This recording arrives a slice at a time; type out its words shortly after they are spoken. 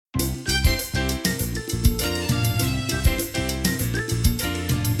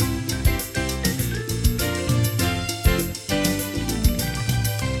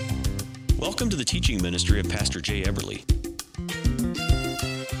Welcome to the teaching ministry of Pastor Jay Everly.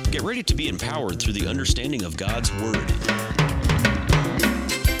 Get ready to be empowered through the understanding of God's Word.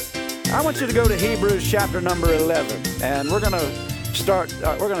 I want you to go to Hebrews chapter number 11, and we're going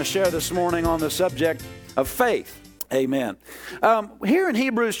to share this morning on the subject of faith. Amen. Here in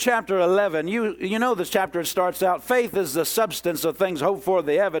Hebrews chapter 11, you know this chapter starts out, faith is the substance of things hoped for,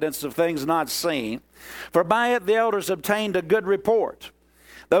 the evidence of things not seen. For by it the elders obtained a good report.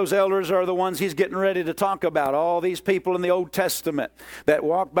 Those elders are the ones he's getting ready to talk about. All these people in the Old Testament that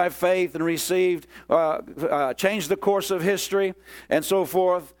walked by faith and received, changed the course of history and so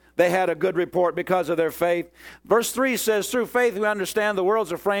forth. They had a good report because of their faith. Verse 3 says, through faith we understand the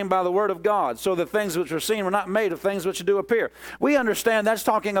worlds are framed by the word of God, so the things which are seen were not made of things which do appear. We understand that's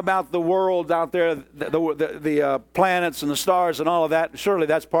talking about the world out there, the planets and the stars and all of that. Surely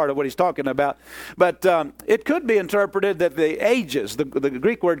that's part of what he's talking about. But it could be interpreted that the ages, the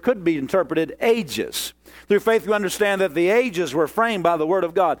Greek word could be interpreted ages. Through faith we understand that the ages were framed by the Word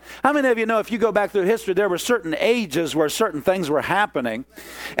of God. How many of you know if you go back through history, there were certain ages where certain things were happening,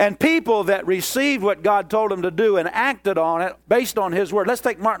 and people that received what God told them to do and acted on it based on His Word. Let's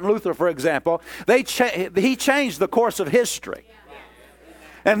take Martin Luther, for example. He changed the course of history.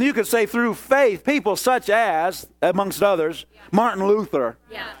 And you could say through faith, people such as, amongst others, Martin Luther,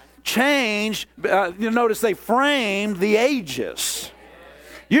 changed, you notice they framed the ages.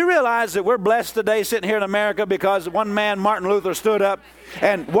 You realize that we're blessed today sitting here in America because one man, Martin Luther, stood up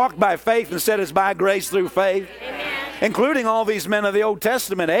and walked by faith and said it's by grace through faith. Amen. Including all these men of the Old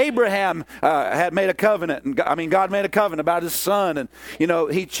Testament. Abraham had made a covenant. God made a covenant about his son. And,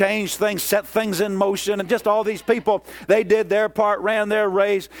 he changed things, set things in motion. And just all these people, they did their part, ran their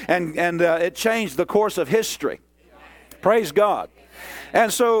race, and it changed the course of history. Praise God.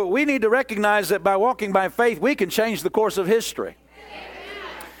 And so we need to recognize that by walking by faith, we can change the course of history.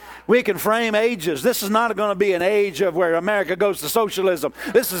 We can frame ages. This is not going to be an age of where America goes to socialism.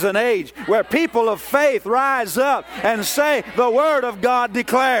 This is an age where people of faith rise up and say, the Word of God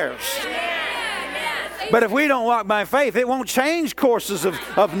declares. But if we don't walk by faith, it won't change courses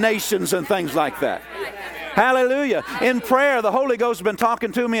of nations and things like that. Hallelujah. In prayer, the Holy Ghost has been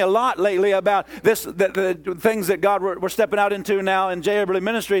talking to me a lot lately about this, the things that God we're stepping out into now in Jay Everly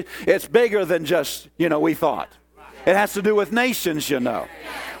Ministries. It's bigger than just, we thought. It has to do with nations,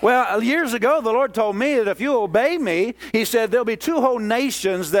 Well, years ago, the Lord told me that if you obey me, He said there'll be 2 whole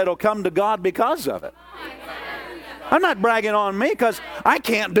nations that'll come to God because of it. I'm not bragging on me because I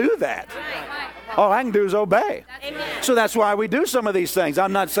can't do that. All I can do is obey. So that's why we do some of these things.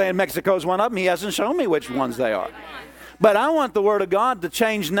 I'm not saying Mexico's one of them. He hasn't shown me which ones they are. But I want the Word of God to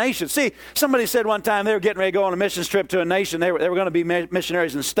change nations. See, somebody said one time they were getting ready to go on a missions trip to a nation. They were going to be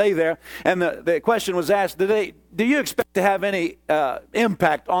missionaries and stay there. And the question was asked, do you expect to have any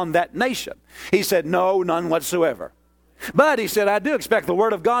impact on that nation? He said, no, none whatsoever. But he said, I do expect the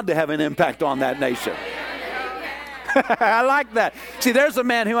Word of God to have an impact on that nation. I like that. See, there's a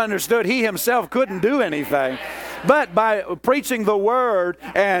man who understood he himself couldn't do anything. But by preaching the Word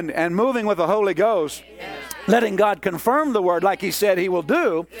and moving with the Holy Ghost, letting God confirm the Word like He said He will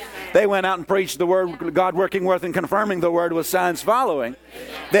do, they went out and preached the Word, God working with and confirming the Word with signs following.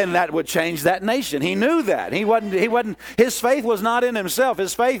 Then that would change that nation. He knew that. His faith was not in himself.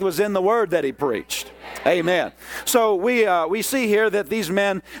 His faith was in the Word that he preached. Amen. So we see here that these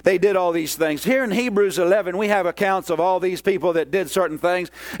men, they did all these things. Here in Hebrews 11, we have accounts of all these people that did certain things.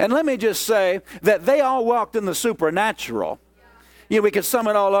 And let me just say that they all walked in the supernatural. We could sum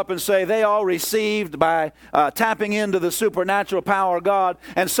it all up and say they all received by tapping into the supernatural power of God,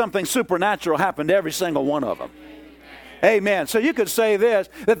 and something supernatural happened to every single one of them. Amen. So you could say this,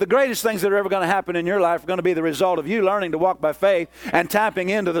 that the greatest things that are ever going to happen in your life are going to be the result of you learning to walk by faith and tapping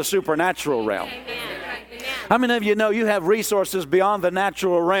into the supernatural realm. How many of you know you have resources beyond the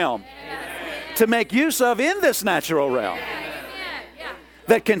natural realm to make use of in this natural realm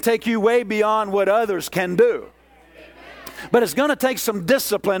that can take you way beyond what others can do? But it's going to take some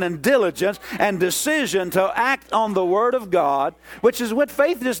discipline and diligence and decision to act on the Word of God, which is what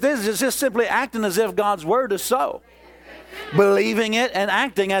faith just is. It's just simply acting as if God's Word is so. Believing it and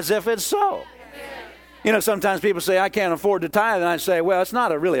acting as if it's so. Sometimes people say, I can't afford to tithe. And I say, well, it's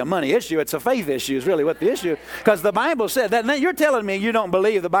not really a money issue. It's a faith issue is really what the issue is. Because the Bible said that. You're telling me you don't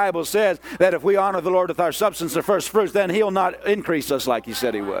believe the Bible says that if we honor the Lord with our substance, the first fruits, then He'll not increase us like He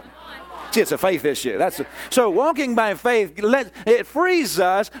said He would. See, it's a faith issue. So walking by faith, it frees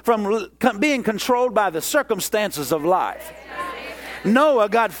us from being controlled by the circumstances of life. Noah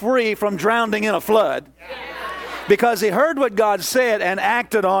got free from drowning in a flood because he heard what God said and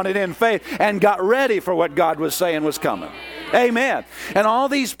acted on it in faith and got ready for what God was saying was coming. Amen. And all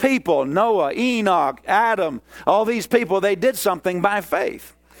these people, Noah, Enoch, Adam, all these people, they did something by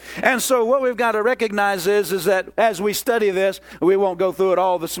faith. And so what we've got to recognize is that as we study this, we won't go through it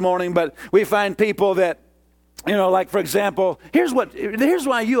all this morning, but we find people that, you know, like for example, here's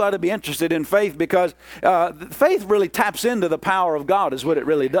why you ought to be interested in faith, because faith really taps into the power of God is what it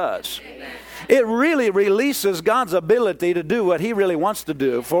really does. Amen. It really releases God's ability to do what He really wants to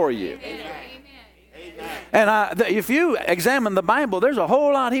do for you. Amen. And if you examine the Bible, there's a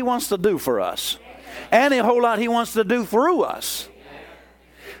whole lot He wants to do for us, and a whole lot He wants to do through us.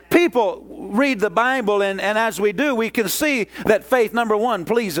 People read the Bible, and as we do, we can see that faith, number one,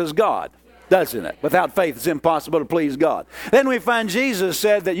 pleases God, doesn't it? Without faith, it's impossible to please God. Then we find Jesus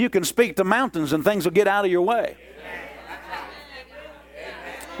said that you can speak to mountains and things will get out of your way.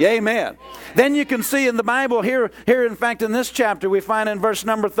 Amen. Then you can see in the Bible here in fact in this chapter we find in verse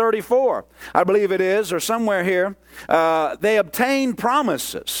number 34, I believe it is, or somewhere here, they obtained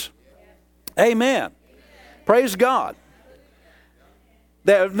promises. Amen. Praise God.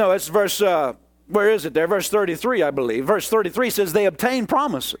 No, it's verse, where is it there? Verse 33, I believe. Verse 33 says they obtain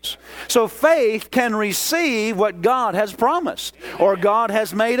promises. So faith can receive what God has promised or God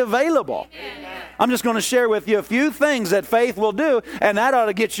has made available. I'm just going to share with you a few things that faith will do, and that ought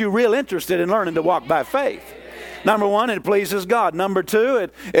to get you real interested in learning to walk by faith. Number one, it pleases God. Number two,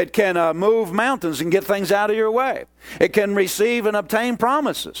 it can move mountains and get things out of your way. It can receive and obtain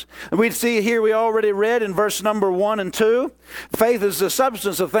promises. We see here, we already read in verse number 1 and 2, faith is the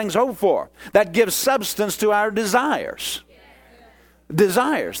substance of things hoped for. That gives substance to our desires.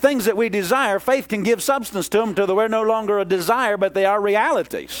 Desires. Things that we desire, faith can give substance to them till they're no longer a desire, but they are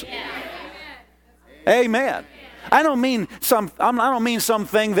realities. Amen. I don't mean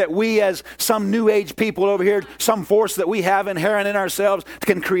something that we as some new age people over here, some force that we have inherent in ourselves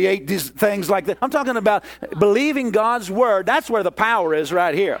can create these things like that. I'm talking about believing God's word. That's where the power is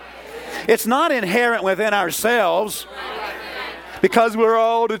right here. It's not inherent within ourselves because we're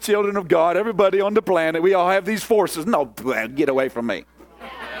all the children of God. Everybody on the planet, we all have these forces. No, get away from me.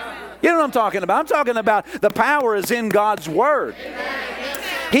 You know what I'm talking about? I'm talking about the power is in God's word.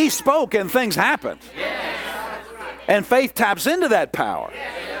 He spoke and things happened. And faith taps into that power,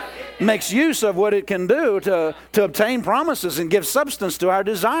 makes use of what it can do to obtain promises and give substance to our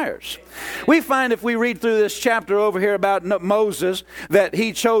desires. We find if we read through this chapter over here about Moses, that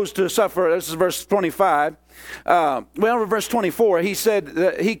he chose to suffer. This is verse 25. Verse 24, he said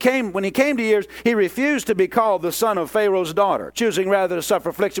that when he came to years, he refused to be called the son of Pharaoh's daughter, choosing rather to suffer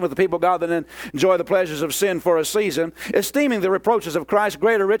affliction with the people of God than enjoy the pleasures of sin for a season, esteeming the reproaches of Christ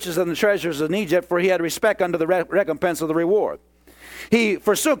greater riches than the treasures in Egypt, for he had respect unto the recompense of the reward. He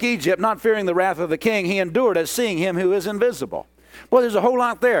forsook Egypt, not fearing the wrath of the king. He endured as seeing him who is invisible. Well, there's a whole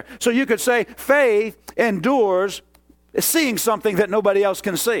lot there. So you could say faith endures seeing something that nobody else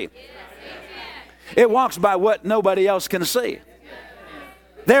can see. It walks by what nobody else can see.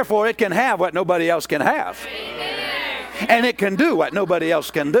 Therefore, it can have what nobody else can have. And it can do what nobody else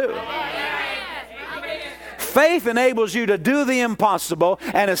can do. Faith enables you to do the impossible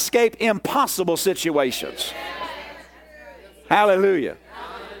and escape impossible situations. Hallelujah.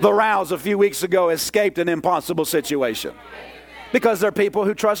 The Rouse a few weeks ago escaped an impossible situation. Because they're people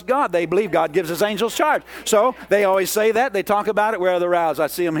who trust God. They believe God gives His angels charge. So they always say that. They talk about it. Where are the Rouse? I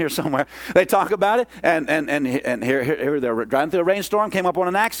see them here somewhere. They talk about it. And here they're driving through a rainstorm, came up on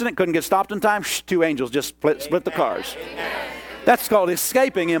an accident, couldn't get stopped in time. Two angels just split the cars. That's called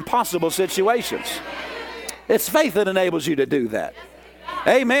escaping impossible situations. It's faith that enables you to do that.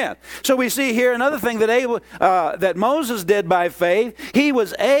 Amen. So we see here another thing that Moses did by faith. He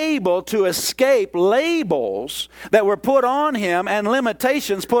was able to escape labels that were put on him and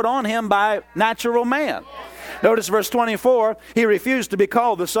limitations put on him by natural man. Notice verse 24, he refused to be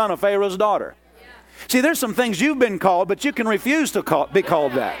called the son of Pharaoh's daughter. See, there's some things you've been called, but you can refuse to be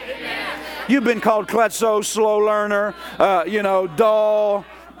called that. You've been called klutzo, slow learner, dull.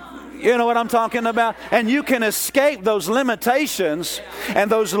 You know what I'm talking about? And you can escape those limitations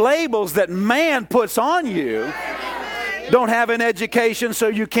and those labels that man puts on you. Don't have an education, so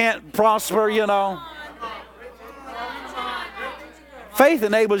you can't prosper, Faith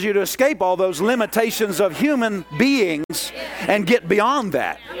enables you to escape all those limitations of human beings and get beyond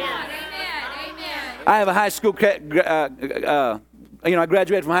that. I have a high school, I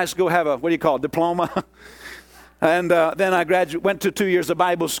graduated from high school, have a, diploma. And then I went to 2 years of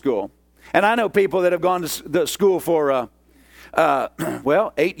Bible school. And I know people that have gone to the school for,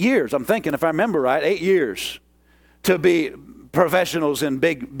 8 years. I'm thinking, if I remember right, 8 years to be professionals in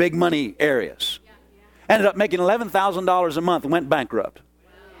big money areas. Ended up making $11,000 a month and went bankrupt.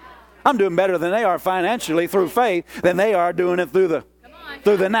 I'm doing better than they are financially through faith than they are doing it through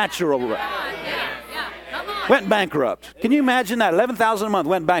the natural route. Went bankrupt. Can you imagine that? $11,000 a month,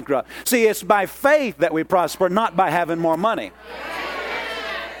 went bankrupt. See, it's by faith that we prosper, not by having more money.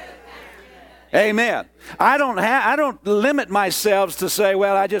 Amen. I don't limit myself to say,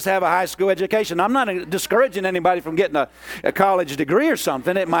 well, I just have a high school education. I'm not discouraging anybody from getting a college degree or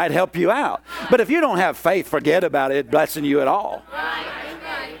something. It might help you out. But if you don't have faith, forget about it blessing you at all.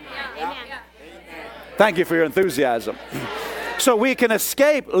 Thank you for your enthusiasm. So we can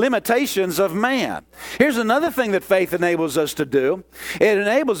escape limitations of man. Here's another thing that faith enables us to do. It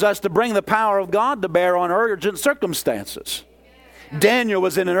enables us to bring the power of God to bear on urgent circumstances. Daniel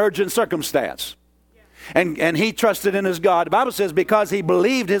was in an urgent circumstance. And he trusted in his God. The Bible says because he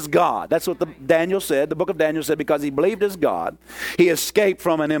believed his God. That's what Daniel said. The book of Daniel said because he believed his God, he escaped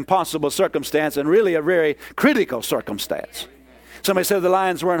from an impossible circumstance and really a very critical circumstance. Somebody said the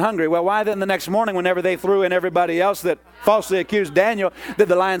lions weren't hungry. Well, why then the next morning whenever they threw in everybody else that falsely accused Daniel, did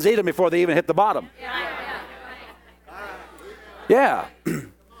the lions eat them before they even hit the bottom? Yeah.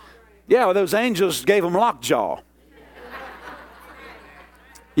 Yeah, well, those angels gave them lockjaw.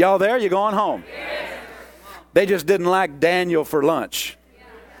 Y'all there? You going home? They just didn't like Daniel for lunch.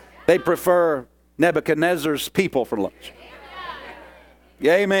 They prefer Nebuchadnezzar's people for lunch.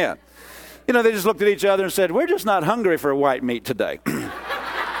 Yeah, amen. You know, they just looked at each other and said, we're just not hungry for white meat today.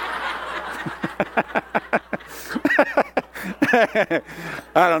 I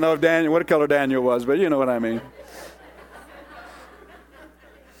don't know what color Daniel was, but you know what I mean.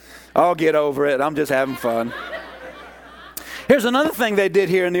 I'll get over it. I'm just having fun. Here's another thing they did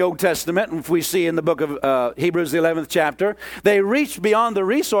here in the Old Testament, and we see in the book of Hebrews, the 11th chapter. They reached beyond the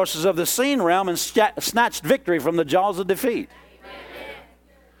resources of the seen realm and snatched victory from the jaws of defeat.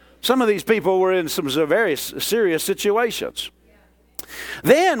 Some of these people were in some very serious situations.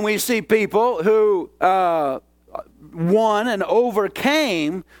 Then we see people who won and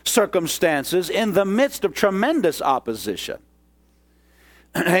overcame circumstances in the midst of tremendous opposition.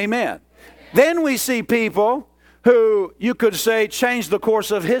 Amen. Then we see people who, you could say, changed the course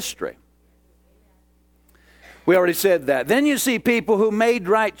of history. We already said that. Then you see people who made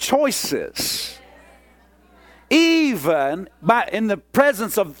right choices, even in the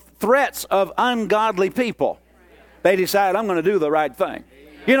presence of threats of ungodly people. They decide, I'm going to do the right thing.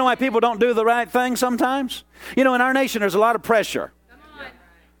 You know why people don't do the right thing sometimes? You know, in our nation, there's a lot of pressure.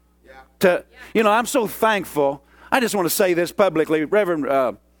 I'm so thankful. I just want to say this publicly.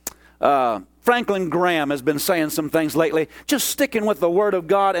 Reverend Franklin Graham has been saying some things lately, just sticking with the Word of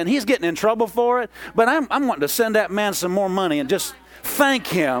God, and he's getting in trouble for it. But I'm wanting to send that man some more money and just thank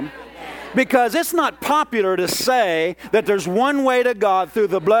him, because it's not popular to say that there's one way to God through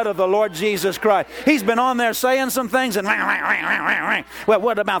the blood of the Lord Jesus Christ. He's been on there saying some things, and well,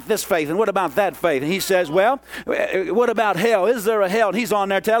 what about this faith, and what about that faith? And he says, well, what about hell? Is there a hell? And he's on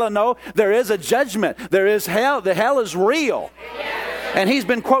there telling, no, there is a judgment. There is hell. The hell is real. And he's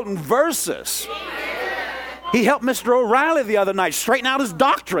been quoting verses. He helped Mr. O'Reilly the other night straighten out his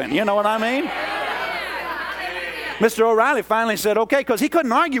doctrine. You know what I mean? Mr. O'Reilly finally said, okay, because he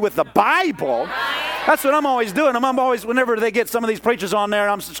couldn't argue with the Bible. That's what I'm always doing. I'm always, whenever they get some of these preachers on there,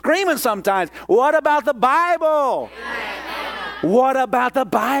 I'm screaming sometimes, what about the Bible? What about the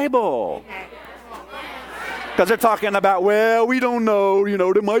Bible? Because they're talking about, well, we don't know. You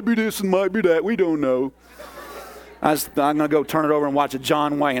know, there might be this and might be that. We don't know. I'm going to go turn it over and watch a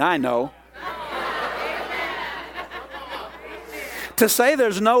John Wayne. I know. To say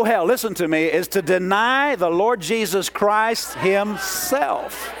there's no hell, listen to me, is to deny the Lord Jesus Christ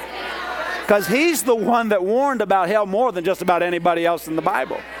himself. Because he's the one that warned about hell more than just about anybody else in the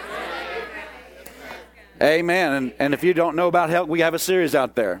Bible. Amen. And if you don't know about hell, we have a series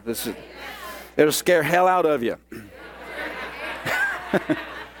out there. It'll scare hell out of you.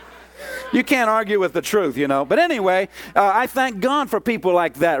 You can't argue with the truth, you know. But anyway, I thank God for people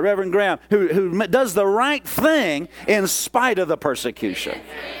like that, Reverend Graham, who does the right thing in spite of the persecution.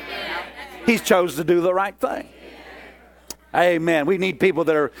 He's chose to do the right thing. Amen. We need people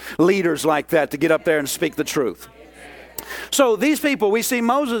that are leaders like that to get up there and speak the truth. So these people, we see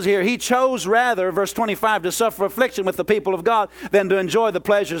Moses here, he chose rather, verse 25, to suffer affliction with the people of God than to enjoy the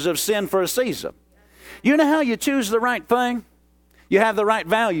pleasures of sin for a season. You know how you choose the right thing? You have the right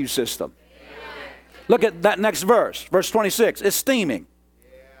value system. Look at that next verse, verse 26, esteeming.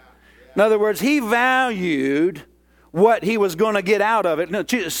 In other words, he valued what he was going to get out of it,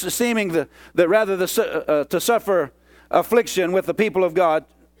 esteeming to suffer affliction with the people of God.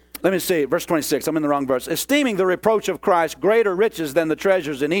 Let me see, verse 26, I'm in the wrong verse. Esteeming the reproach of Christ greater riches than the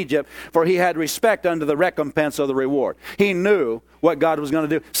treasures in Egypt, for he had respect unto the recompense of the reward. He knew what God was going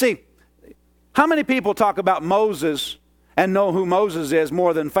to do. See, How many people talk about Moses and know who Moses is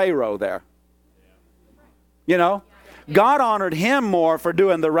more than Pharaoh there? You know? God honored him more for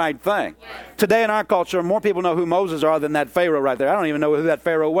doing the right thing. Today in our culture, more people know who Moses are than that Pharaoh right there. I don't even know who that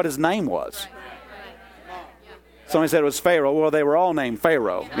Pharaoh, what his name was. Somebody said it was Pharaoh. Well, they were all named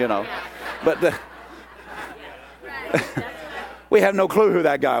Pharaoh, you know. But we have no clue who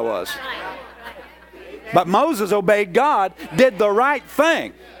that guy was. But Moses obeyed God, did the right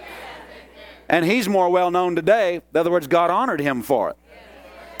thing. And he's more well known today. In other words, God honored him for it.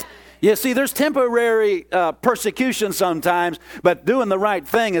 You see, there's temporary persecution sometimes, but doing the right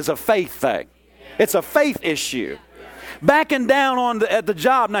thing is a faith thing. It's a faith issue. Backing down at the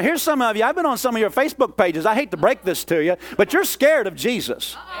job. Now, here's some of you. I've been on some of your Facebook pages. I hate to break this to you, but you're scared of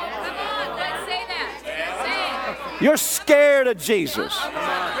Jesus. You're scared of Jesus.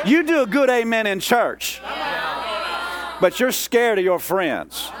 You do a good amen in church, but you're scared of your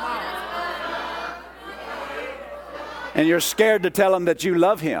friends. And you're scared to tell them that you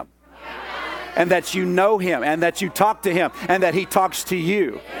love him, and that you know him, and that you talk to him, and that he talks to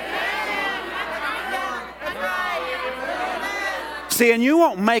you. See, and you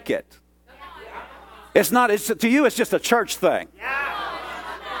won't make it. To you, it's just a church thing.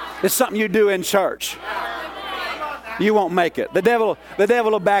 It's something you do in church. You won't make it. The devil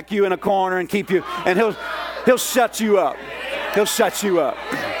will back you in a corner and keep you, and he'll shut you up. He'll shut you up.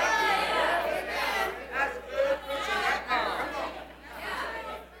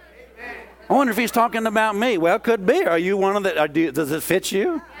 I wonder if he's talking about me. Well, it could be. Are you one of the? Does it fit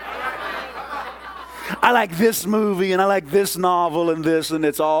you? I like this movie and I like this novel and this, and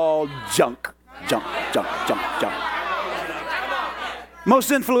it's all junk.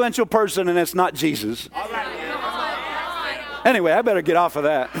 Most influential person, and it's not Jesus. Anyway, I better get off of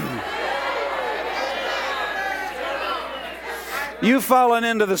that. You've fallen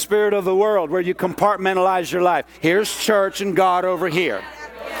into the spirit of the world where you compartmentalize your life. Here's church and God over here.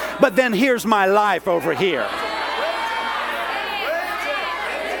 But then here's my life over here.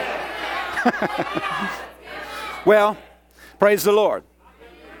 Well, praise the Lord.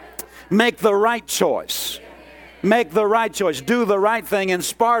 Make the right choice. Make the right choice. Do the right thing in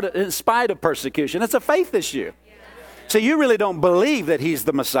spite of persecution. It's a faith issue. See, you really don't believe that he's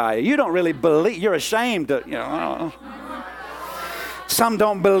the Messiah. You don't really believe. You're ashamed to, you know. Some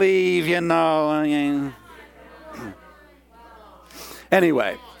don't believe, you know.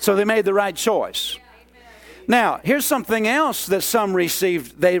 Anyway, so they made the right choice. Now, here's something else that some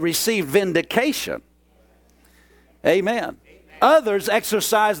received. They received vindication. Amen. Others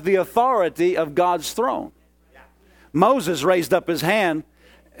exercised the authority of God's throne. Moses raised up his hand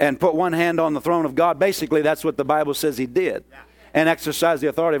and put one hand on the throne of God. Basically, that's what the Bible says he did. And exercised the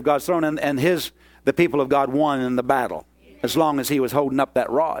authority of God's throne. And the people of God won in the battle. As long as he was holding up that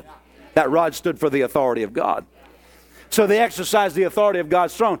rod. That rod stood for the authority of God. So they exercise the authority of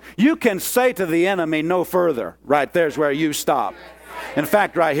God's throne. You can say to the enemy, no further. Right there's where you stop. In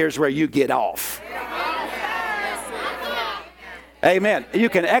fact, right here's where you get off. Amen. You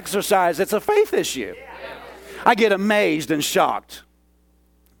can exercise. It's a faith issue. I get amazed and shocked.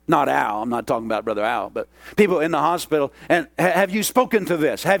 Not Al. I'm not talking about Brother Al. But people in the hospital. And have you spoken to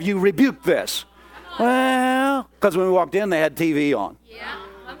this? Have you rebuked this? Well, because when we walked in, they had TV on. Yeah.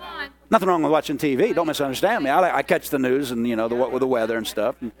 Nothing wrong with watching TV. Don't misunderstand me. I catch the news and, you know, with the weather and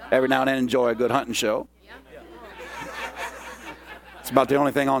stuff. And every now and then enjoy a good hunting show. It's about the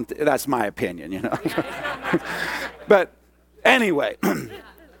only thing on. That's my opinion, you know. But anyway,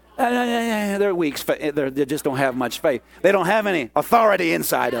 they're weak. They just don't have much faith. They don't have any authority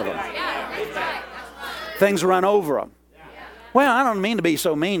inside of them. Things run over them. Well, I don't mean to be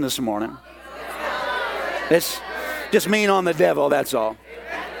so mean this morning. It's just mean on the devil, that's all.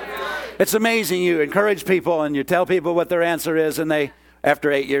 It's amazing. You encourage people and you tell people what their answer is, and they,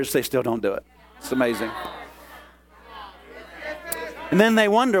 after 8 years, they still don't do it. It's amazing. And then they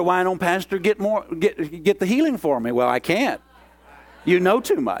wonder, why don't Pastor get the healing for me? Well, I can't. You know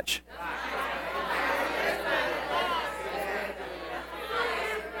too much.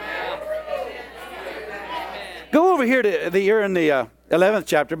 Go over here to you're in the 11th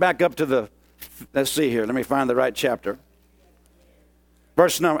chapter. Back up to let's see here. Let me find the right chapter.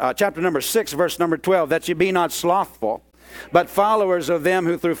 Chapter number 6, verse number 12, that you be not slothful, but followers of them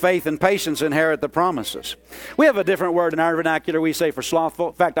who through faith and patience inherit the promises. We have a different word in our vernacular we say for slothful.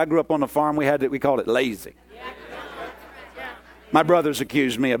 In fact, I grew up on the farm. We called it lazy. My brothers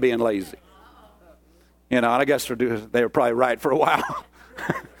accused me of being lazy. You know, and I guess they were probably right for a while.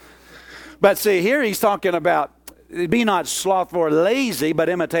 But see, here he's talking about be not slothful or lazy, but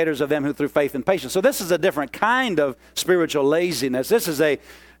imitators of them who through faith and patience. So this is a different kind of spiritual laziness. This is a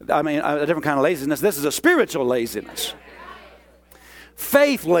different kind of laziness. This is a spiritual laziness.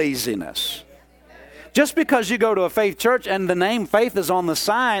 Faith laziness. Just because you go to a faith church and the name faith is on the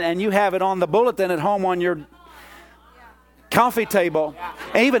sign and you have it on the bulletin at home on your coffee table,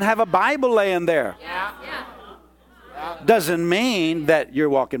 and even have a Bible laying there, doesn't mean that you're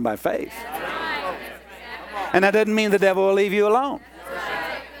walking by faith. And that doesn't mean the devil will leave you alone.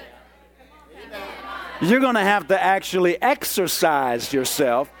 You're going to have to actually exercise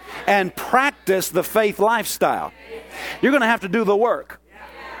yourself and practice the faith lifestyle. You're going to have to do the work.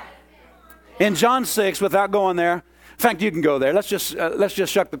 In John 6, without going there, in fact, you can go there. Let's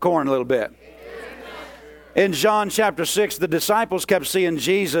just shuck the corn a little bit. In John chapter 6, the disciples kept seeing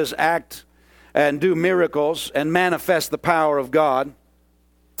Jesus act and do miracles and manifest the power of God.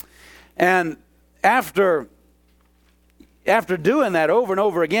 And after doing that over and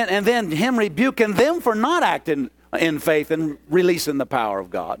over again, and then him rebuking them for not acting in faith and releasing the power of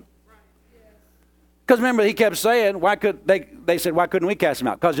God. Because remember, he kept saying, they said, why couldn't we cast him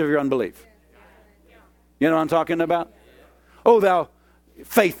out? Because of your unbelief. You know what I'm talking about? Oh, thou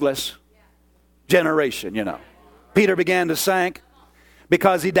faithless generation, you know. Peter began to sink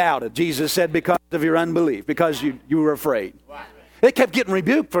because he doubted. Jesus said, because of your unbelief, because you were afraid. They kept getting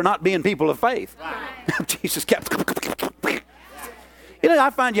rebuked for not being people of faith. Jesus kept... You know,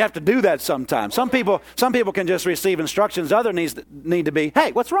 I find you have to do that sometimes. Some people can just receive instructions. Others need to be,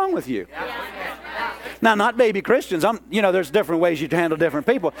 hey, what's wrong with you? Now, not baby Christians. There's different ways you handle different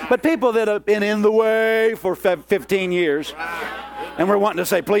people. But people that have been in the way for 15 years, and we're wanting to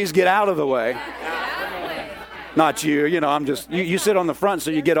say, please get out of the way. Not you. You know, you sit on the front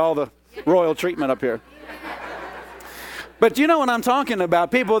so you get all the royal treatment up here. But you know what I'm talking about.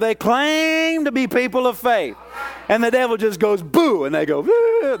 People, they claim to be people of faith. And the devil just goes boo, and they go,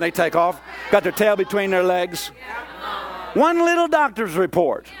 and they take off, got their tail between their legs. One little doctor's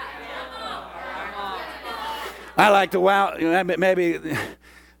report. I like to maybe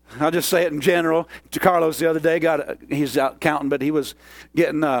I'll just say it in general. Carlos the other day he's out counting, but he was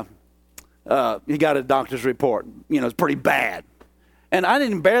getting, he got a doctor's report. You know, it's pretty bad. And I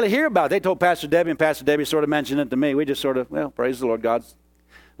didn't barely hear about it. They told Pastor Debbie, and Pastor Debbie sort of mentioned it to me. We just sort of, well, praise the Lord,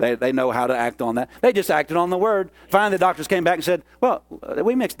 they know how to act on that. They just acted on the word. Finally, the doctors came back and said, well,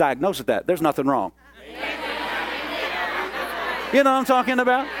 we misdiagnosed with that. There's nothing wrong. You know what I'm talking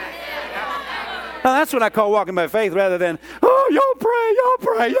about? Now, that's what I call walking by faith rather than, oh, y'all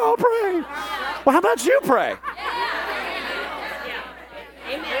pray. Well, how about you pray?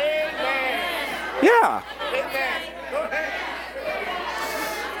 Yeah.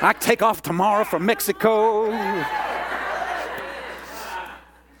 I take off tomorrow from Mexico.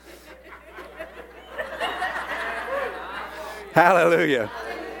 Hallelujah.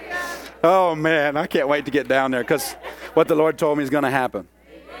 Oh, man, I can't wait to get down there because what the Lord told me is going to happen.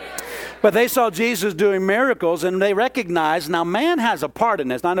 But they saw Jesus doing miracles, and they recognized, now man has a part in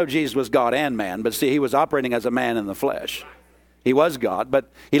this. Now, I know Jesus was God and man, but see, he was operating as a man in the flesh. He was God,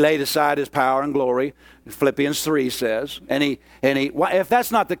 but he laid aside his power and glory, Philippians 3 says. And if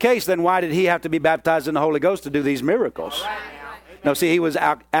that's not the case, then why did he have to be baptized in the Holy Ghost to do these miracles? No, see, he was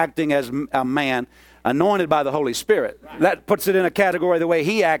acting as a man anointed by the Holy Spirit. That puts it in a category, the way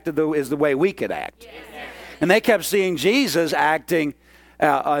he acted is the way we could act. And they kept seeing Jesus acting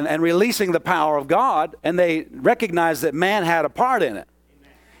and releasing the power of God, and they recognized that man had a part in it,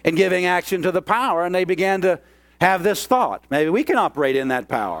 in giving action to the power, and they began to have this thought, maybe we can operate in that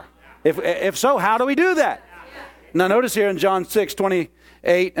power. If so, how do we do that? Now notice here in John 6,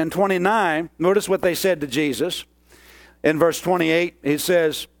 28 and 29, notice what they said to Jesus. In verse 28, he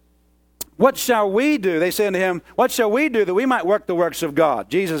says, what shall we do? They said to him, what shall we do that we might work the works of God?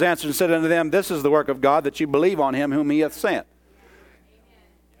 Jesus answered and said unto them, this is the work of God, that you believe on him whom he hath sent.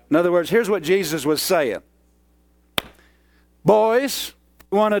 In other words, here's what Jesus was saying. Boys,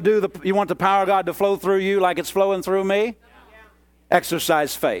 you want the power of God to flow through you like it's flowing through me?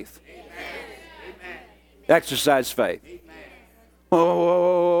 Exercise faith. Exercise faith.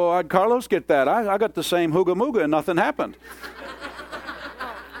 Oh, how'd Carlos get that? I got the same hooga mooga and nothing happened.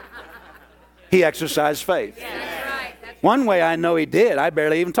 He exercised faith. One way I know he did, I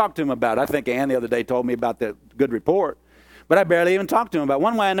barely even talked to him about it. I think Ann the other day told me about the good report, but I barely even talked to him about it.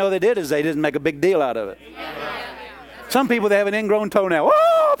 One way I know they did is they didn't make a big deal out of it. Some people, they have an ingrown toenail.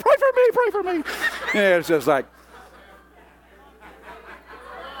 Oh, pray for me. Yeah, it's just like,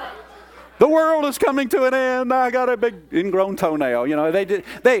 the world is coming to an end. I got a big ingrown toenail. You know,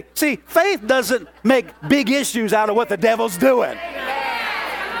 see, faith doesn't make big issues out of what the devil's doing.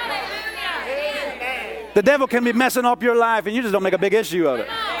 The devil can be messing up your life and you just don't make a big issue of it.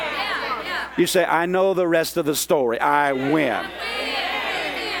 You say, I know the rest of the story. I win.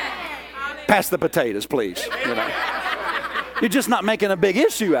 Pass the potatoes, please. You know. You're just not making a big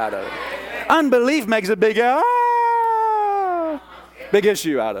issue out of it. Unbelief makes a big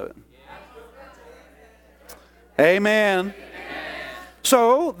issue out of it. Amen.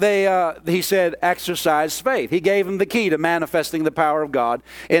 So he said, exercise faith. He gave him the key to manifesting the power of God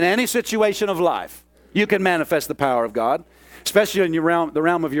in any situation of life. You can manifest the power of God, especially in the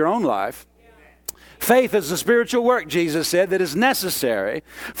realm of your own life. Faith is the spiritual work, Jesus said, that is necessary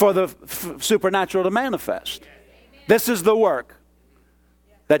for the supernatural to manifest. This is the work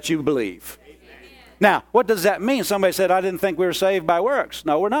that you believe. Now, what does that mean? Somebody said, I didn't think we were saved by works.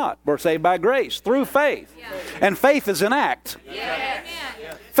 No, we're not. We're saved by grace, through faith. And faith is an act.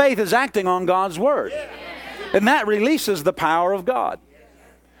 Faith is acting on God's word. And that releases the power of God.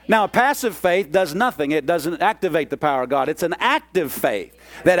 Now, passive faith does nothing. It doesn't activate the power of God. It's an active faith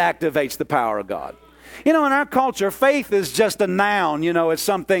that activates the power of God. You know, in our culture, faith is just a noun. You know, it's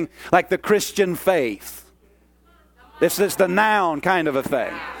something like the Christian faith. It's just the noun kind of a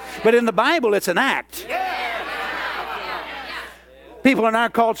thing. But in the Bible, it's an act. People in our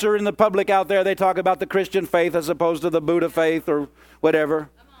culture, in the public out there, they talk about the Christian faith as opposed to the Buddha faith or whatever.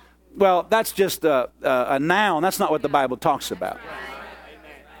 Well, that's just a noun. That's not what the Bible talks about.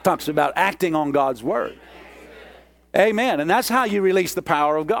 It talks about acting on God's word. Amen. And that's how you release the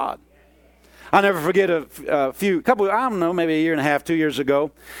power of God. I'll never forget maybe a year and a half, 2 years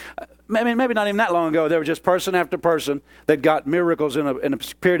ago. Maybe not even that long ago, there was just person after person that got miracles in a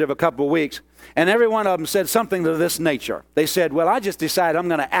period of a couple of weeks. And every one of them said something to this nature. They said, well, I just decided I'm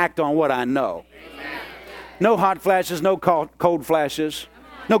going to act on what I know. No hot flashes, no cold flashes,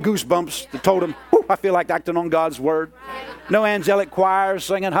 no goosebumps that told them, I feel like acting on God's word. No angelic choirs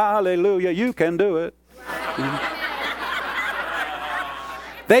singing, hallelujah, you can do it.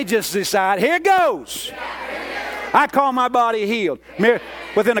 They just decide, here goes. I call my body healed.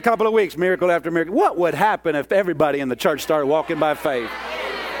 Within a couple of weeks, miracle after miracle. What would happen if everybody in the church started walking by faith?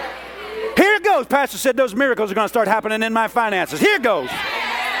 Here it goes. Pastor said those miracles are going to start happening in my finances. Here it goes.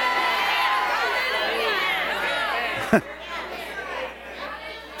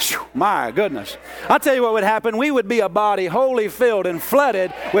 My goodness. I'll tell you what would happen. We would be a body wholly filled and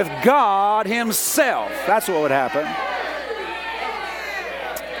flooded with God himself. That's what would happen.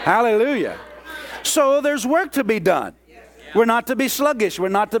 Hallelujah. So there's work to be done. We're not to be sluggish. We're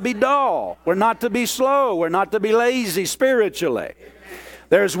not to be dull. We're not to be slow. We're not to be lazy spiritually.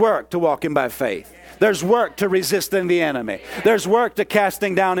 There's work to walking by faith. There's work to resisting the enemy. There's work to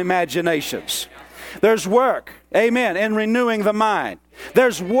casting down imaginations. There's work, amen, in renewing the mind.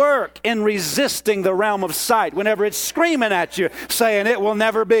 There's work in resisting the realm of sight whenever it's screaming at you, saying, it will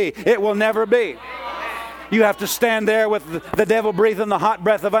never be, it will never be. You have to stand there with the devil breathing the hot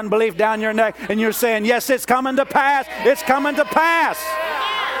breath of unbelief down your neck, and you're saying, yes, it's coming to pass. It's coming to pass.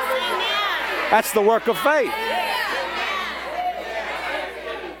 That's the work of faith.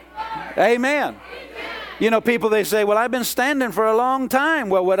 Amen. You know, people, they say, well, I've been standing for a long time.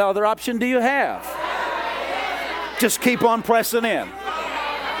 Well, what other option do you have? Just keep on pressing in.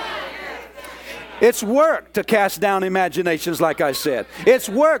 It's work to cast down imaginations, like I said. It's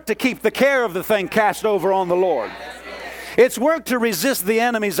work to keep the care of the thing cast over on the Lord. It's work to resist the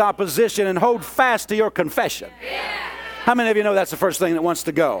enemy's opposition and hold fast to your confession. How many of you know that's the first thing that wants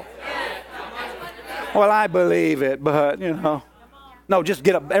to go? Well, I believe it, but, you know. No, just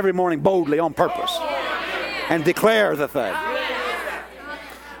get up every morning boldly on purpose and declare the thing.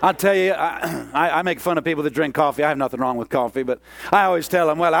 I'll tell you, I make fun of people that drink coffee. I have nothing wrong with coffee, but I always tell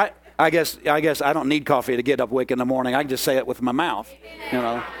them, well, I guess I don't need coffee to get up awake in the morning. I can just say it with my mouth, you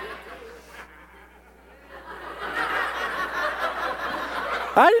know.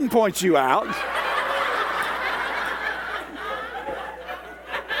 I didn't point you out.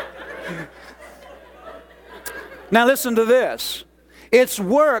 Now listen to this. It's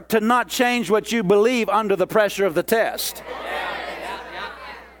work to not change what you believe under the pressure of the test.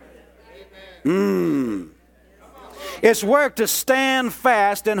 It's work to stand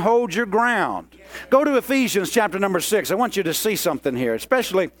fast and hold your ground. Go to Ephesians chapter number 6. I want you to see something here,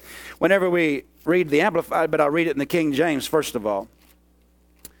 especially whenever we read the Amplified, but I'll read it in the King James first of all.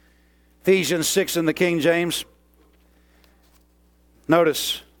 Ephesians 6 in the King James.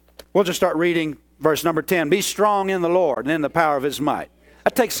 Notice, we'll just start reading verse number 10. Be strong in the Lord and in the power of his might.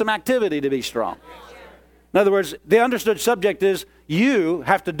 That takes some activity to be strong. In other words, the understood subject is you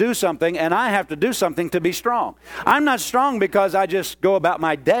have to do something and I have to do something to be strong. I'm not strong because I just go about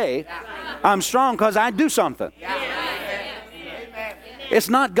my day. I'm strong because I do something. It's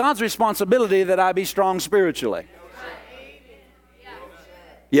not God's responsibility that I be strong spiritually.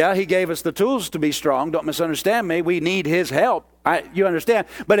 Yeah, He gave us the tools to be strong. Don't misunderstand me. We need His help. You understand?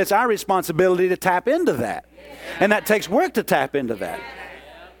 But it's our responsibility to tap into that. And that takes work to tap into that.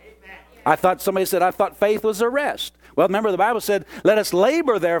 Somebody said, I thought faith was a rest. Well, remember the Bible said, let us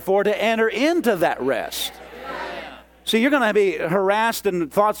labor therefore to enter into that rest. See, you're going to be harassed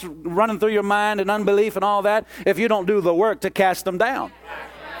and thoughts running through your mind and unbelief and all that if you don't do the work to cast them down.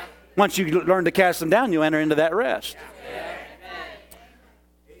 Once you learn to cast them down, you enter into that rest.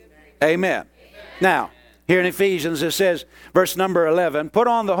 Amen. Now, here in Ephesians it says, verse number 11, put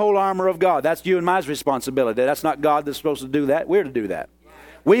on the whole armor of God. That's you and my responsibility. That's not God that's supposed to do that. We're to do that.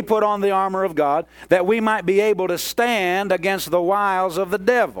 We put on the armor of God that we might be able to stand against the wiles of the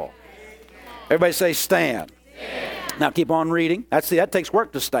devil. Everybody say stand. Now keep on reading. That takes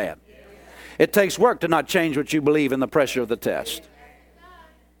work to stand. It takes work to not change what you believe in the pressure of the test.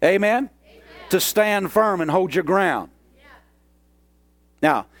 Amen? To stand firm and hold your ground.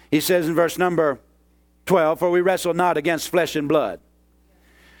 Now, he says in verse number 12, for we wrestle not against flesh and blood,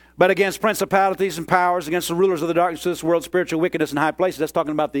 but against principalities and powers, against the rulers of the darkness of this world, spiritual wickedness in high places. That's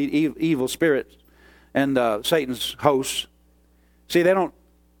talking about the evil spirits and Satan's hosts. See, they don't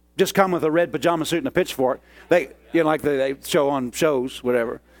just come with a red pajama suit and a pitchfork. They show on shows,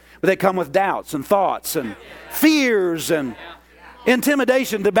 whatever. But they come with doubts and thoughts and fears and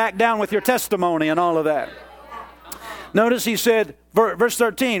intimidation to back down with your testimony and all of that. Notice he said, verse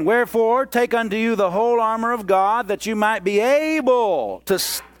 13, wherefore take unto you the whole armor of God, that you might be able to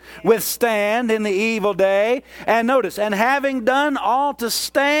withstand in the evil day. And notice, and having done all to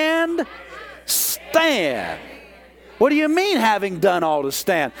stand, stand. What do you mean having done all to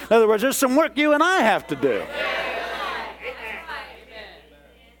stand? In other words, there's some work you and I have to do.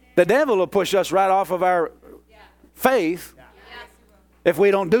 The devil will push us right off of our faith if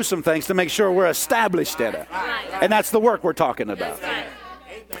we don't do some things to make sure we're established in it. And that's the work we're talking about.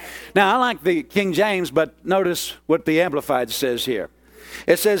 Now, I like the King James, but notice what the Amplified says here.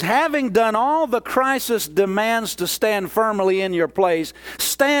 It says, having done all the crisis demands to stand firmly in your place,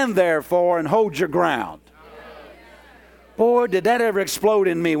 stand therefore and hold your ground. Boy, did that ever explode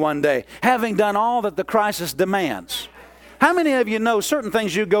in me one day. Having done all that the crisis demands. How many of you know certain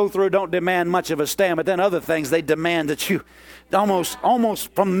things you go through don't demand much of a stand, but then other things, they demand that you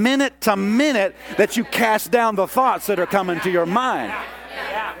almost from minute to minute that you cast down the thoughts that are coming to your mind.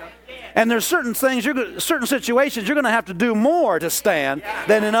 And there's certain things, certain situations you're going to have to do more to stand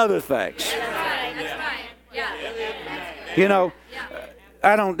than in other things. You know,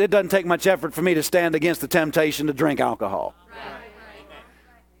 it doesn't take much effort for me to stand against the temptation to drink alcohol.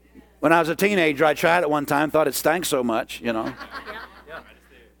 When I was a teenager, I tried it one time, thought it stank so much, you know.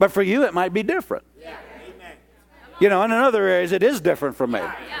 But for you, it might be different. You know, and in other areas, it is different for me.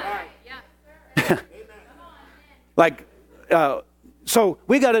 So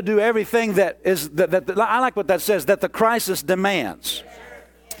we got to do everything that I like what that says, that the crisis demands.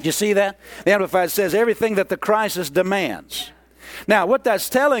 Do you see that? The Amplified says everything that the crisis demands. Now, what that's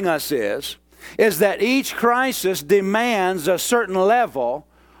telling us is that each crisis demands a certain level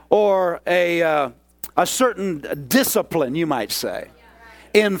or a certain discipline, you might say,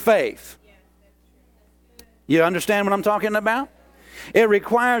 in faith. You understand what I'm talking about? It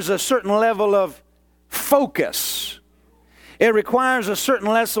requires a certain level of focus. It requires a certain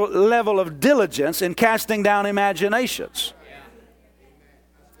level of diligence in casting down imaginations.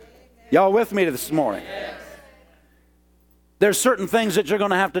 Y'all with me this morning? There's certain things that you're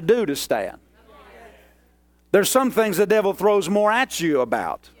going to have to do to stand. There's some things the devil throws more at you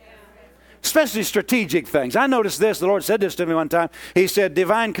about. Especially strategic things. I noticed this. The Lord said this to me one time. He said,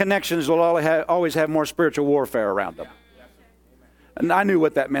 divine connections will always have more spiritual warfare around them. And I knew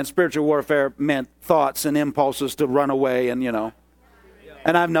what that meant. Spiritual warfare meant thoughts and impulses to run away and, you know.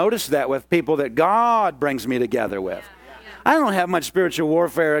 And I've noticed that with people that God brings me together with. I don't have much spiritual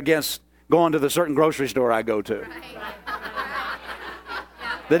warfare against going to the certain grocery store I go to.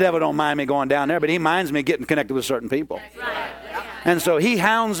 The devil don't mind me going down there, but he minds me getting connected with certain people. And so he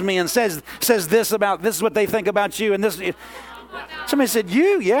hounds me and says this is what they think about you. And this, somebody said,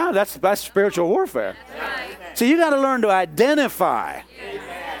 that's spiritual warfare. So you got to learn to identify.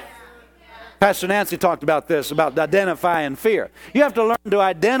 Pastor Nancy talked about this, about identifying fear. You have to learn to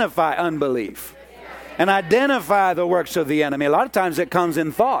identify unbelief and identify the works of the enemy. A lot of times it comes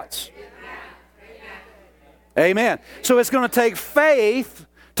in thoughts. Amen. So it's going to take faith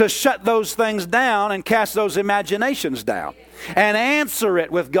to shut those things down and cast those imaginations down and answer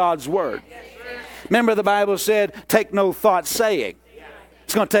it with God's word. Remember the Bible said, take no thought saying.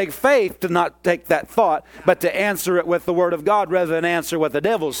 It's going to take faith to not take that thought, but to answer it with the Word of God rather than answer what the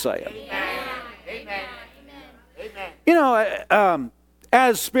devil's saying. Amen. You know,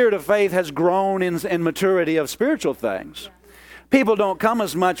 as Spirit of Faith has grown in maturity of spiritual things, people don't come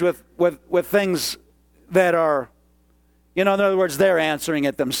as much with things that are, you know, in other words, they're answering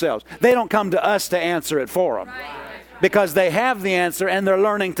it themselves. They don't come to us to answer it for them because they have the answer and they're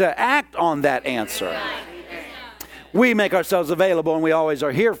learning to act on that answer. We make ourselves available and we always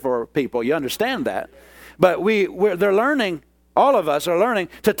are here for people. You understand that? But they're learning, all of us are learning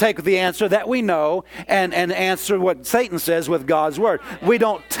to take the answer that we know and answer what Satan says with God's Word. We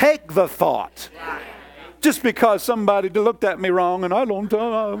don't take the thought. Just because somebody looked at me wrong and I don't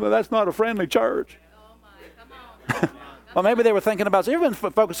tell them, that's not a friendly church. Well, maybe they were thinking about, so you've been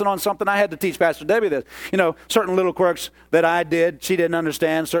focusing on something. I had to teach Pastor Debbie this. You know, certain little quirks that I did, she didn't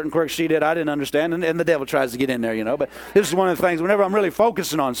understand. Certain quirks she did, I didn't understand. And the devil tries to get in there, you know. But this is one of the things, whenever I'm really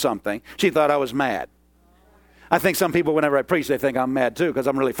focusing on something, she thought I was mad. I think some people, whenever I preach, they think I'm mad too because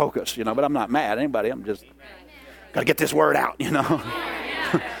I'm really focused, you know. But I'm not mad at anybody. I'm just got to get this word out, you know.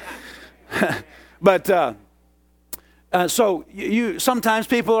 But so you sometimes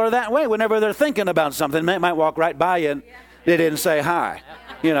people are that way. Whenever they're thinking about something, they might walk right by you and they didn't say hi,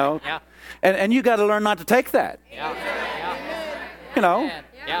 you know. Yeah. And you got to learn not to take that. Yeah. You know.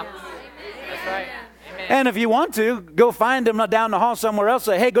 Yeah. That's right. Amen. And if you want to, go find them down the hall somewhere else.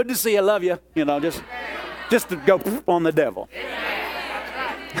 Say, hey, good to see you. Love you. You know, just to go on the devil.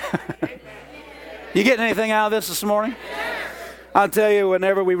 You getting anything out of this morning? I'll tell you,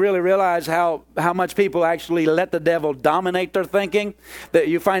 whenever we really realize how much people actually let the devil dominate their thinking, that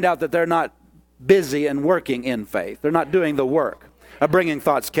you find out that they're not busy and working in faith. They're not doing the work of bringing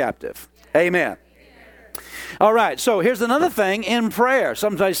thoughts captive. Amen. All right, so here's another thing in prayer.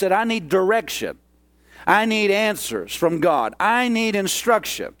 Somebody said, I need direction. I need answers from God. I need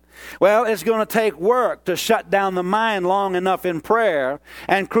instruction. Well, it's going to take work to shut down the mind long enough in prayer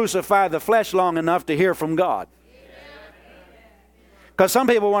and crucify the flesh long enough to hear from God. Because some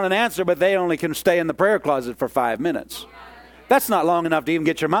people want an answer, but they only can stay in the prayer closet for 5 minutes. That's not long enough to even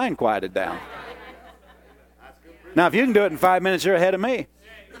get your mind quieted down. Now, if you can do it in 5 minutes, you're ahead of me.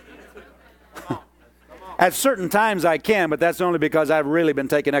 At certain times I can, but that's only because I've really been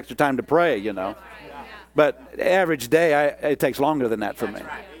taking extra time to pray, you know. But average day, it takes longer than that for me.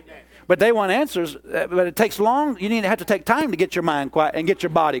 But they want answers, but it takes long. You have to take time to get your mind quiet and get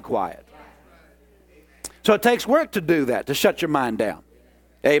your body quiet. So it takes work to do that, to shut your mind down.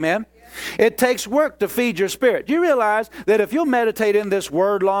 Amen? It takes work to feed your spirit. Do you realize that if you'll meditate in this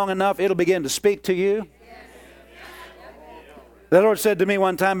word long enough, it'll begin to speak to you? The Lord said to me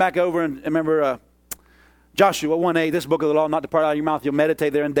one time back over, and remember Joshua 1:8, this book of the law, not depart out of your mouth. You'll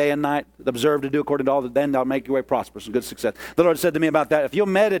meditate therein day and night, observe to do according to all that, then I'll make your way prosperous and good success. The Lord said to me about that, if you'll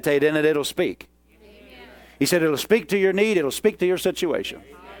meditate in it, it'll speak. Amen. He said it'll speak to your need, it'll speak to your situation.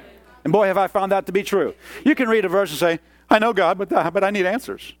 And boy, have I found that to be true. You can read a verse and say, I know God, but I need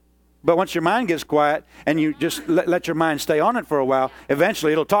answers. But once your mind gets quiet and you just let your mind stay on it for a while,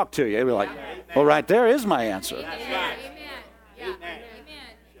 eventually it'll talk to you. It'll be like, well, right there is my answer. Amen.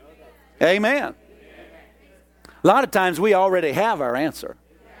 Amen. A lot of times we already have our answer.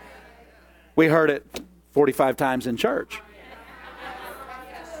 We heard it 45 times in church.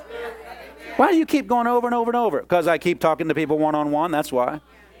 Why do you keep going over and over and over? Because I keep talking to people one-on-one, that's why.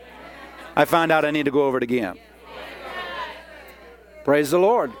 I find out I need to go over it again. Praise the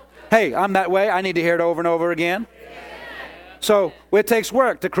Lord. Hey, I'm that way. I need to hear it over and over again. So it takes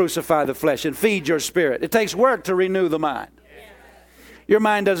work to crucify the flesh and feed your spirit. It takes work to renew the mind. Your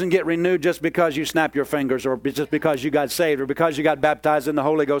mind doesn't get renewed just because you snap your fingers or just because you got saved or because you got baptized in the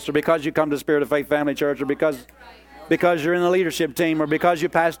Holy Ghost or because you come to Spirit of Faith Family Church or because you're in the leadership team or because you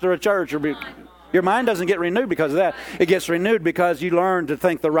pastor a church. Your mind doesn't get renewed because of that. It gets renewed because you learn to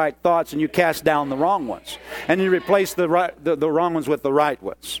think the right thoughts and you cast down the wrong ones. And you replace the wrong ones with the right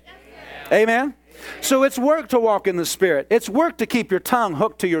ones. Amen? So it's work to walk in the Spirit. It's work to keep your tongue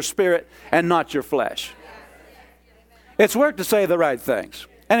hooked to your spirit and not your flesh. It's work to say the right things.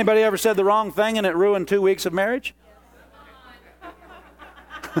 Anybody ever said the wrong thing and it ruined 2 weeks of marriage?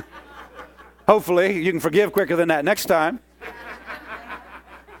 Hopefully you can forgive quicker than that next time.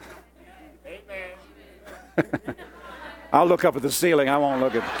 I'll look up at the ceiling. I won't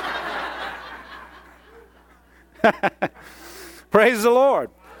look at... Praise the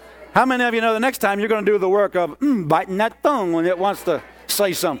Lord. How many of you know the next time you're going to do the work of biting that tongue when it wants to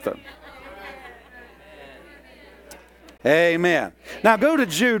say something? Amen. Now go to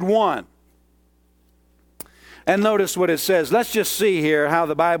Jude 1 and notice what it says. Let's just see here how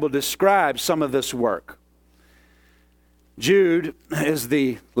the Bible describes some of this work. Jude is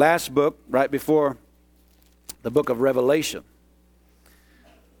the last book right before the book of Revelation.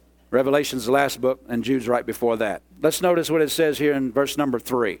 Revelation's the last book, and Jude's right before that. Let's notice what it says here in verse number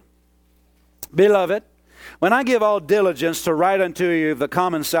 3. Beloved, when I give all diligence to write unto you the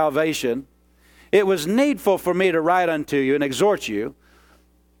common salvation, it was needful for me to write unto you and exhort you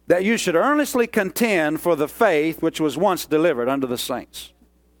that you should earnestly contend for the faith which was once delivered unto the saints.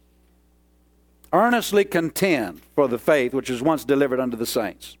 Earnestly contend for the faith which was once delivered unto the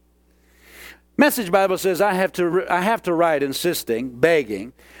saints. Message Bible says, I have to write insisting,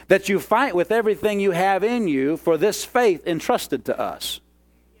 begging, that you fight with everything you have in you for this faith entrusted to us.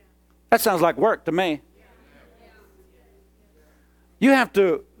 That sounds like work to me. You have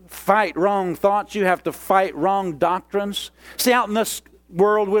to fight wrong thoughts. You have to fight wrong doctrines. See, out in this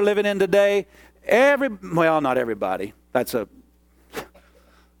world we're living in today, not everybody. That's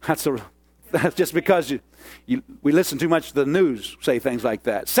just because we listen too much to the news say things like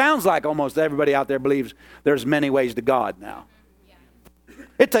that. Sounds like almost everybody out there believes there's many ways to God now.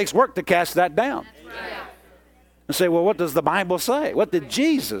 It takes work to cast that down. And say, well, what does the Bible say? What did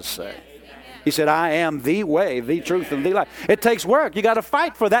Jesus say? He said, I am the way, the truth, and the life. It takes work. You got to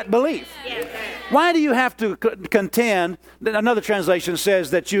fight for that belief. Why do you have to contend? Another translation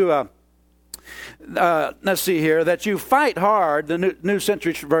says that you... let's see here, that you fight hard, the New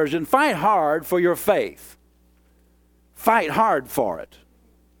Century Version, fight hard for your faith. Fight hard for it.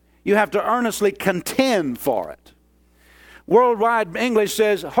 You have to earnestly contend for it. Worldwide English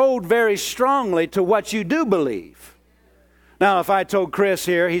says, hold very strongly to what you do believe. Now, if I told Chris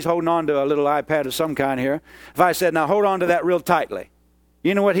here, he's holding on to a little iPad of some kind here. If I said, now hold on to that real tightly.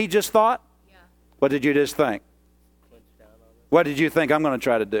 You know what he just thought? Yeah. What did you just think? What did you think I'm going to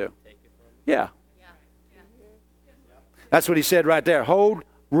try to do? Yeah. That's what he said right there. Hold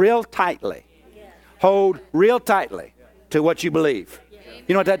real tightly. Hold real tightly to what you believe.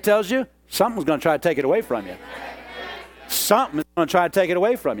 You know what that tells you? Something's going to try to take it away from you. Something's going to try to take it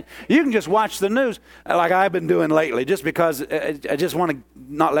away from you. You can just watch the news like I've been doing lately just because I just want to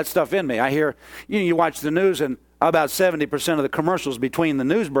not let stuff in me. I hear, you watch the news and about 70% of the commercials between the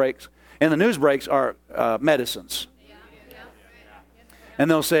news breaks and the news breaks are medicines.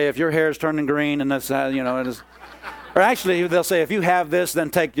 And they'll say, if your hair is turning green and that's, or actually, they'll say, if you have this, then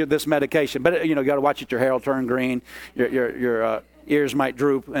take this medication. But, you got to watch it. Your hair will turn green. Your ears might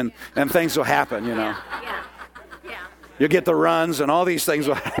droop, and things will happen, You'll get the runs, and all these things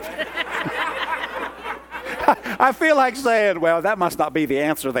will happen. I feel like saying, well, that must not be the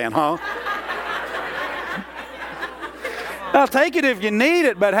answer then, huh? I'll take it if you need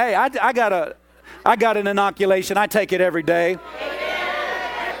it, but hey, I got an inoculation. I take it every day.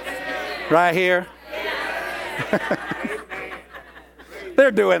 Right here.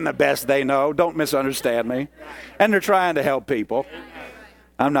 They're doing the best they know. Don't misunderstand me. And they're trying to help people.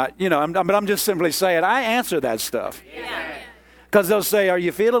 I'm not, but I'm just simply saying, I answer that stuff. Because they'll say, are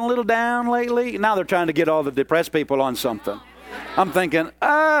you feeling a little down lately? Now they're trying to get all the depressed people on something. I'm thinking,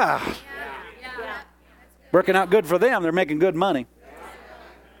 working out good for them. They're making good money.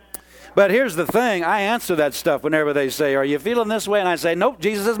 But here's the thing. I answer that stuff whenever they say, are you feeling this way? And I say, nope,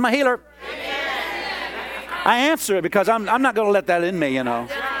 Jesus is my healer. I answer it because I'm not going to let that in me,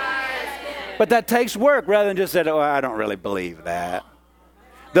 But that takes work rather than just say, oh, I don't really believe that.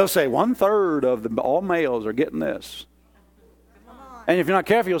 They'll say 1/3 of all males are getting this. And if you're not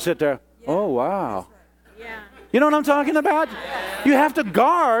careful, you'll sit there, oh, wow. You know what I'm talking about? You have to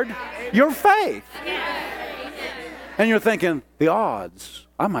guard your faith. And you're thinking, the odds,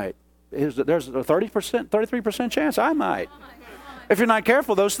 there's a 30%, 33% chance I might. If you're not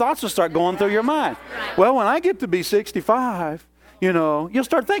careful, those thoughts will start going through your mind. Well, when I get to be 65, you'll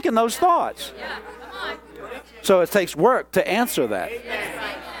start thinking those thoughts. So it takes work to answer that.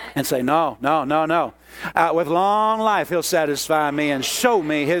 And say, no. With long life, he'll satisfy me and show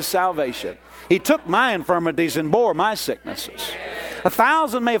me his salvation. He took my infirmities and bore my sicknesses.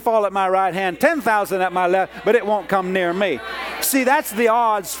 1,000 may fall at my right hand, 10,000 at my left, but it won't come near me. See, that's the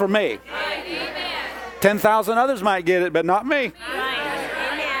odds for me. 10,000 others might get it, but not me.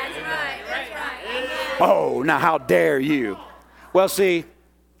 Oh, now how dare you? Well, see,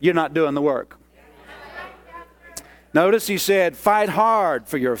 you're not doing the work. Notice he said, fight hard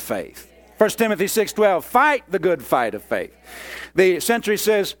for your faith. 1 Timothy 6:12, fight the good fight of faith. The Century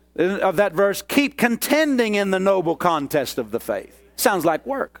says of that verse, keep contending in the noble contest of the faith. Sounds like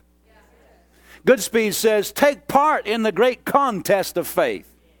work. Goodspeed says, take part in the great contest of faith.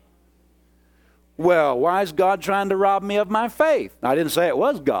 Well, why is God trying to rob me of my faith? I didn't say it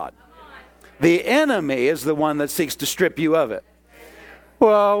was God. The enemy is the one that seeks to strip you of it.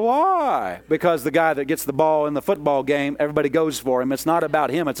 Well, why? Because the guy that gets the ball in the football game, everybody goes for him. It's not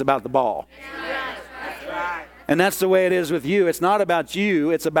about him, it's about the ball. That's right. And that's the way it is with you. It's not about you,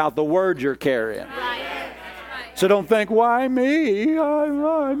 it's about the word you're carrying. So don't think, why me?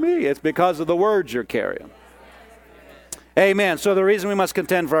 Why me? It's because of the words you're carrying. Amen. So the reason we must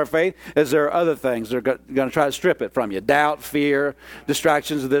contend for our faith is there are other things that are going to try to strip it from you. Doubt, fear,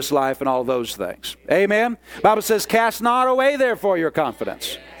 distractions of this life, and all those things. Amen. The Bible says, cast not away therefore your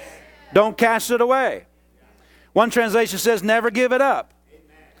confidence. Don't cast it away. One translation says, never give it up.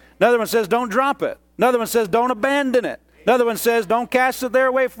 Another one says, don't drop it. Another one says, don't abandon it. Another one says, don't cast it there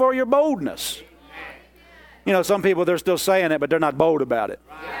away for your boldness. You know, some people, they're still saying it, but they're not bold about it.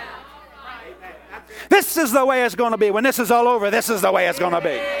 This is the way it's going to be. When this is all over, this is the way it's going to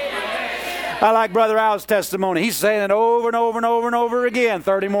be. I like Brother Al's testimony. He's saying it over and over and over and over again.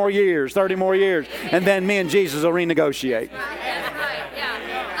 30 more years, 30 more years. And then me and Jesus will renegotiate.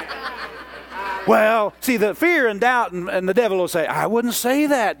 Well, see, the fear and doubt and the devil will say, I wouldn't say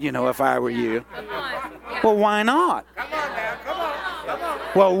that, you know, if I were you. Well, why not? Come on now, come on.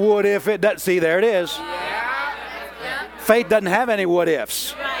 Well, what if it does? See, there it is. Faith doesn't have any what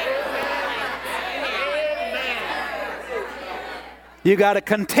ifs. You got to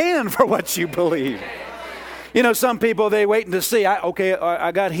contend for what you believe. You know, some people, they waiting to see,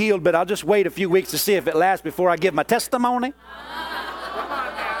 I got healed, but I'll just wait a few weeks to see if it lasts before I give my testimony.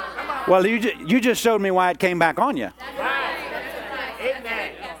 Well, you just showed me why it came back on you.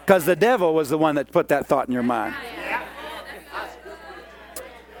 Because the devil was the one that put that thought in your mind.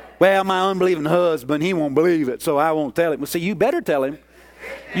 Well, my unbelieving husband, he won't believe it, so I won't tell him. Well, see, you better tell him.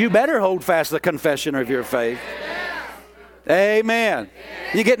 You better hold fast the confession of your faith. Amen.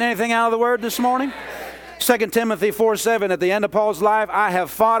 You getting anything out of the word this morning? 2 Timothy 4:7, at the end of Paul's life, I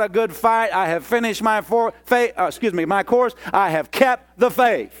have fought a good fight. I have finished my course. I have kept the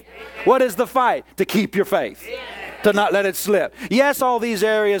faith. What is the fight? To keep your faith. To not let it slip. Yes, all these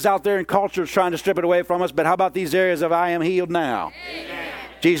areas out there in culture is trying to strip it away from us, but how about these areas of I am healed now?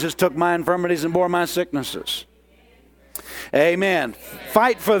 Jesus took my infirmities and bore my sicknesses. Amen.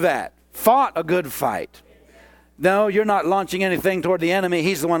 Fight for that. Fought a good fight. No, you're not launching anything toward the enemy.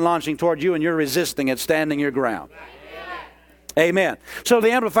 He's the one launching toward you, and you're resisting it, standing your ground. Amen. So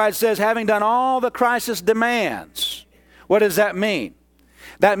the Amplified says, having done all the crisis demands. What does that mean?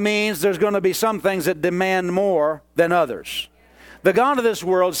 That means there's going to be some things that demand more than others. The God of this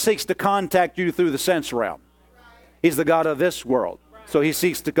world seeks to contact you through the sense realm. He's the God of this world. So he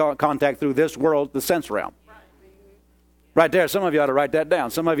seeks to contact through this world, the sense realm. Right there, some of you ought to write that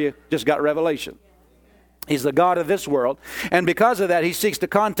down. Some of you just got revelation. He's the God of this world. And because of that, he seeks to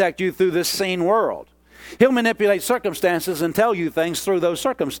contact you through this seen world. He'll manipulate circumstances and tell you things through those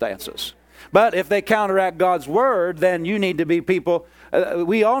circumstances. But if they counteract God's word, then you need to be people,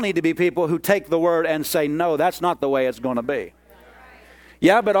 we all need to be people who take the word and say, no, that's not the way it's going to be.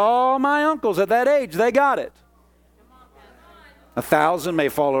 Yeah, but all my uncles at that age, they got it. 1,000 may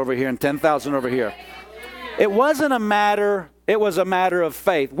fall over here and 10,000 over here. It was a matter of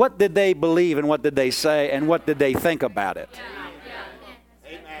faith. What did they believe and what did they say and what did they think about it?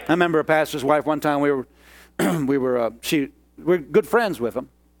 I remember a pastor's wife one time, we were good friends with them.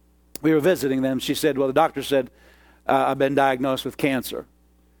 We were visiting them. She said, well, the doctor said, I've been diagnosed with cancer.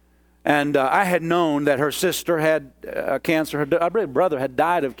 And I had known that her sister had cancer. Her brother had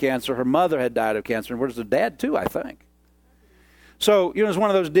died of cancer. Her mother had died of cancer. And was her dad too, I think. So, you know, it's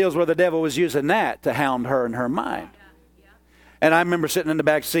one of those deals where the devil was using that to hound her in her mind. And I remember sitting in the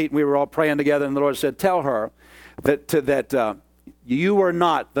back seat, and we were all praying together, and the Lord said, tell her that you are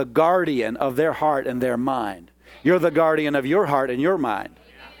not the guardian of their heart and their mind. You're the guardian of your heart and your mind.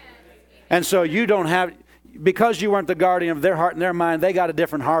 And so you don't have, because you weren't the guardian of their heart and their mind, they got a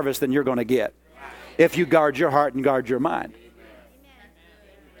different harvest than you're going to get if you guard your heart and guard your mind.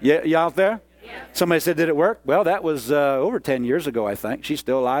 You out there? Somebody said, did it work? Well, that was over 10 years ago, I think. She's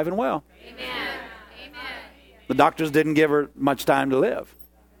still alive and well. Amen. The doctors didn't give her much time to live.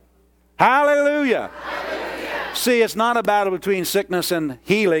 Hallelujah. Hallelujah. See, it's not a battle between sickness and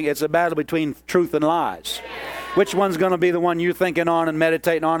healing. It's a battle between truth and lies. Which one's going to be the one you're thinking on and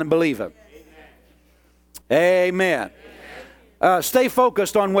meditating on and believing? Amen. Stay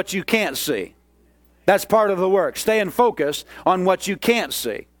focused on what you can't see. That's part of the work. Staying focused on what you can't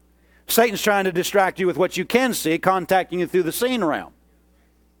see. Satan's trying to distract you with what you can see, contacting you through the seen realm.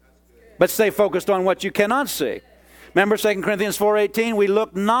 But stay focused on what you cannot see. Remember 2 Corinthians 4:18, we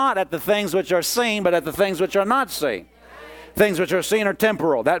look not at the things which are seen, but at the things which are not seen. Things which are seen are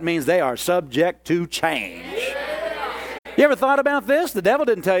temporal. That means they are subject to change. You ever thought about this? The devil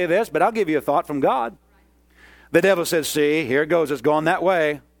didn't tell you this, but I'll give you a thought from God. The devil says, see, here it goes. It's going that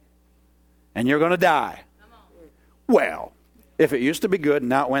way. And you're going to die. Well, if it used to be good and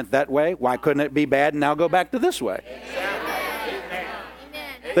now it went that way, why couldn't it be bad and now go back to this way?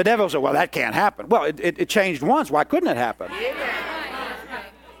 The devil said, well, that can't happen. Well, it changed once. Why couldn't it happen?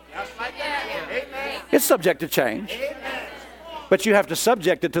 It's subject to change. But you have to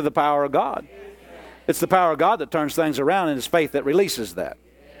subject it to the power of God. It's the power of God that turns things around, and it's faith that releases that.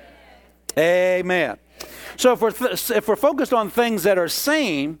 Amen. So if we're focused on things that are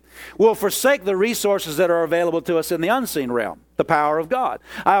seen, we'll forsake the resources that are available to us in the unseen realm, the power of God.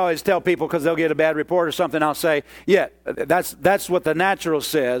 I always tell people, because they'll get a bad report or something, I'll say, yeah, that's what the natural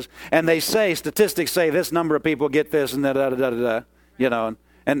says. And they say, statistics say this number of people get this and da-da-da-da-da, you know,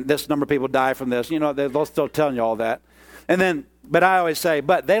 and this number of people die from this. You know, they'll still tell you all that. But I always say,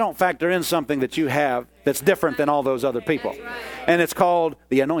 but they don't factor in something that you have that's different than all those other people. And it's called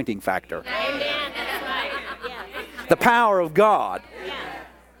the anointing factor. The power of God.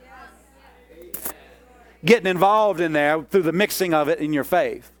 Getting involved in there through the mixing of it in your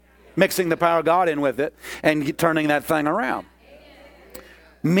faith. Mixing the power of God in with it and turning that thing around.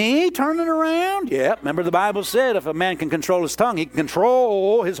 Me turning around? Yeah, remember the Bible said if a man can control his tongue, he can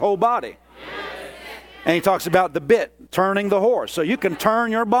control his whole body. And he talks about the bit, turning the horse. So you can turn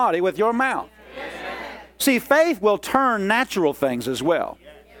your body with your mouth. See, faith will turn natural things as well.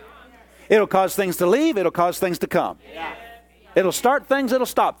 It'll cause things to leave. It'll cause things to come. It'll start things. It'll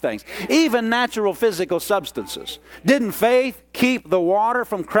stop things. Even natural physical substances. Didn't faith keep the water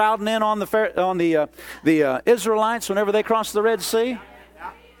from crowding in on the Israelites whenever they crossed the Red Sea?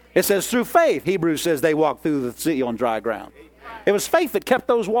 It says through faith, Hebrews says they walked through the sea on dry ground. It was faith that kept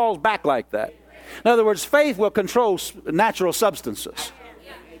those walls back like that. In other words, faith will control natural substances.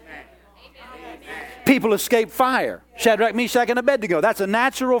 People escape fire. Shadrach, Meshach, and Abednego. That's a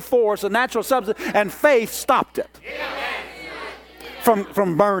natural force, a natural substance, and faith stopped it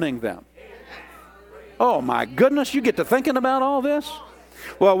from burning them. Oh my goodness, you get to thinking about all this?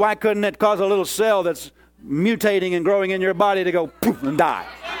 Well, why couldn't it cause a little cell that's mutating and growing in your body to go poof and die?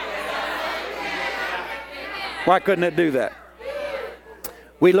 Why couldn't it do that?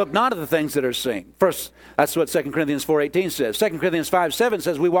 We look not at the things that are seen. First, that's what 2 Corinthians 4:18 says. 2 Corinthians 5:7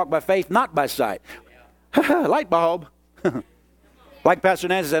 says we walk by faith, not by sight. Light bulb. Like Pastor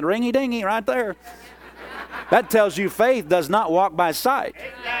Nancy said, ringy-dingy right there. That tells you faith does not walk by sight.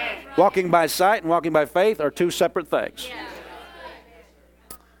 Walking by sight and walking by faith are two separate things.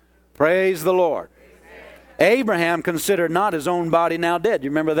 Praise the Lord. Abraham considered not his own body now dead. You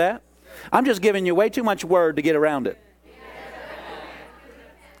remember that? I'm just giving you way too much word to get around it.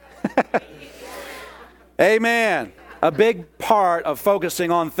 Amen. A big part of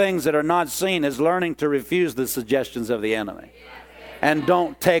focusing on things that are not seen is learning to refuse the suggestions of the enemy. And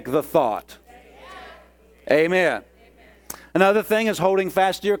don't take the thought. Amen. Another thing is holding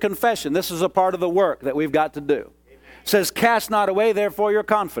fast to your confession. This is a part of the work that we've got to do. It says, cast not away therefore your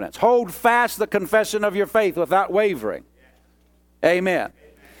confidence. Hold fast the confession of your faith without wavering. Amen.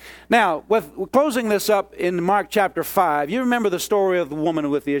 Now, with closing this up in Mark chapter 5, you remember the story of the woman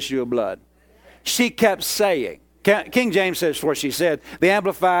with the issue of blood. She kept saying, King James says, for she said, the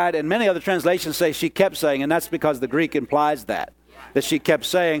Amplified and many other translations say she kept saying, and that's because the Greek implies that she kept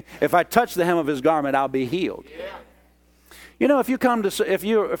saying, if I touch the hem of his garment, I'll be healed. You know, if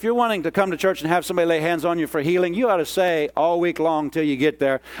you're wanting to come to church and have somebody lay hands on you for healing, you ought to say all week long till you get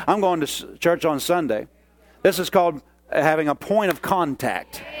there, I'm going to church on Sunday. This is called having a point of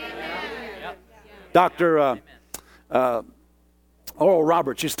contact. Dr. Oral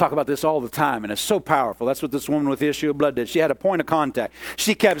Roberts used to talk about this all the time, and it's so powerful. That's what this woman with the issue of blood did. She had a point of contact.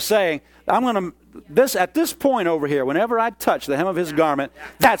 She kept saying, at this point over here, whenever I touch the hem of his garment,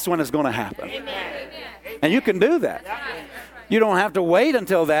 that's when it's going to happen. And you can do that. You don't have to wait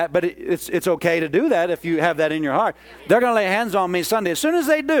until that, but it's okay to do that if you have that in your heart. They're going to lay hands on me Sunday. As soon as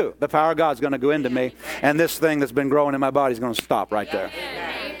they do, the power of God's going to go into me, and this thing that's been growing in my body is going to stop right there.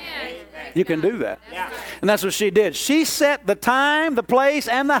 You can do that. And that's what she did. She set the time, the place,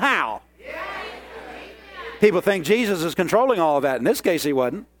 and the how. People think Jesus is controlling all of that. In this case, he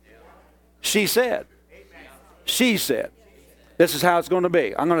wasn't. She said. She said. This is how it's going to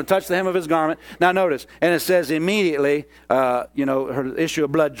be. I'm going to touch the hem of his garment. Now notice, and it says immediately, her issue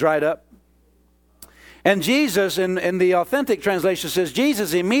of blood dried up. And Jesus, in the authentic translation, says,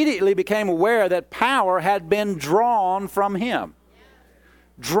 Jesus immediately became aware that power had been drawn from him.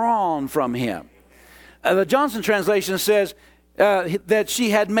 Drawn from him. The Johnson translation says that she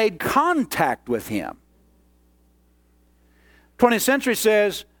had made contact with him. 20th century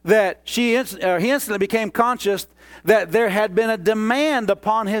says that he instantly became conscious that there had been a demand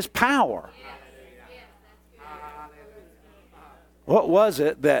upon his power. What was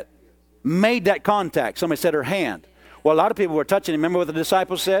it that made that contact? Somebody said her hand. Well, a lot of people were touching him. Remember what the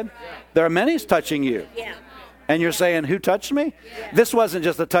disciples said? There are many touching you. And you're saying, who touched me? This wasn't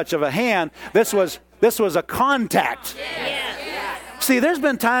just a touch of a hand. This was a contact. See, there's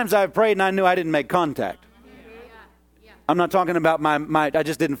been times I've prayed and I knew I didn't make contact. I'm not talking about I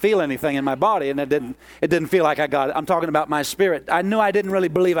just didn't feel anything in my body, and it didn't feel like I got it. I'm talking about my spirit. I knew I didn't really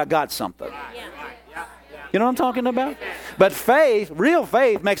believe I got something. You know what I'm talking about? But faith, real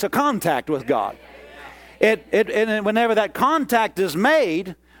faith, makes a contact with God. And whenever that contact is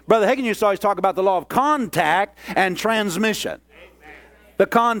made, Brother Hagin used to always talk about the law of contact and transmission. The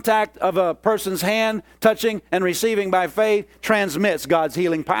contact of a person's hand touching and receiving by faith transmits God's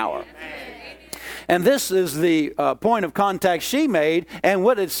healing power. And this is the point of contact she made, and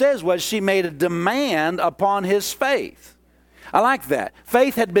what it says was she made a demand upon his faith. I like that.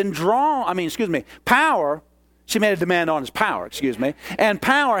 Faith had been power, she made a demand on his power, and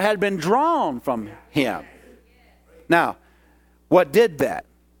power had been drawn from him. Now, what did that?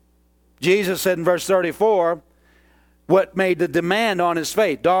 Jesus said in verse 34, what made the demand on his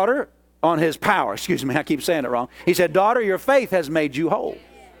faith? Daughter, on his power, I keep saying it wrong. He said, daughter, your faith has made you whole.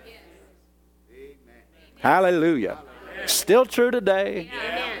 Hallelujah. Still true today.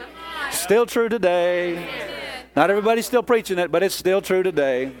 Still true today. Not everybody's still preaching it, but it's still true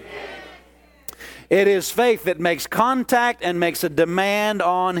today. It is faith that makes contact and makes a demand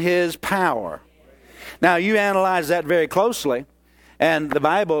on his power. Now, you analyze that very closely, and the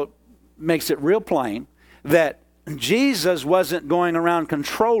Bible makes it real plain that Jesus wasn't going around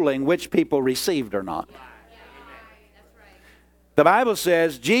controlling which people received or not. The Bible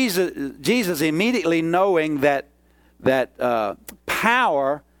says Jesus immediately knowing that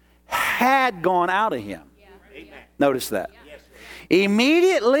power had gone out of him. Notice that.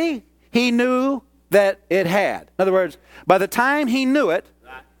 Immediately he knew that it had. In other words, by the time he knew it,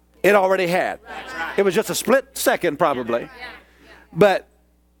 it already had. It was just a split second probably. But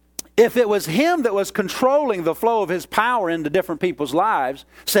if it was him that was controlling the flow of his power into different people's lives,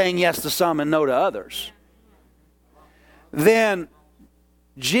 saying yes to some and no to others, then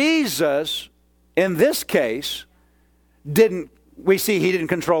Jesus, in this case, he didn't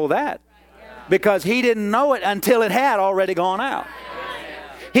control that. Because he didn't know it until it had already gone out.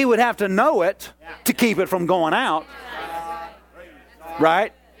 He would have to know it to keep it from going out.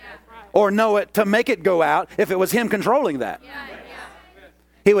 Right? Or know it to make it go out if it was him controlling that.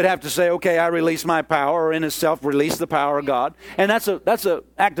 He would have to say, okay, I release my power, or in himself release the power of God. And that's an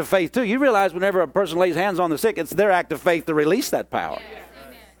act of faith too. You realize whenever a person lays hands on the sick, it's their act of faith to release that power.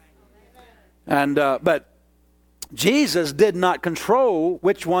 And but Jesus did not control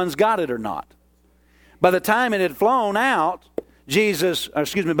which ones got it or not. By the time it had flown out, by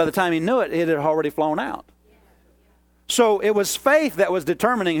the time he knew it, it had already flown out. So it was faith that was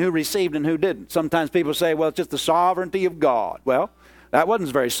determining who received and who didn't. Sometimes people say, well, it's just the sovereignty of God. Well, that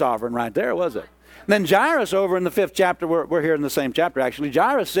wasn't very sovereign right there, was it? And then Jairus, over in the 5th chapter, we're here in the same chapter actually,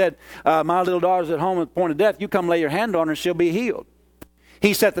 Jairus said, my little daughter's at home at the point of death. You come lay your hand on her, she'll be healed.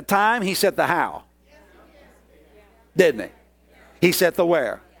 He set the time, he set the how. Didn't he? He set the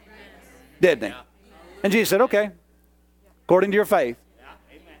where. Didn't he? And Jesus said, okay, according to your faith.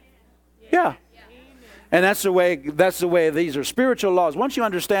 Yeah. And that's the way these are spiritual laws. Once you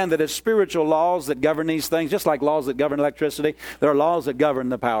understand that it's spiritual laws that govern these things, just like laws that govern electricity, there are laws that govern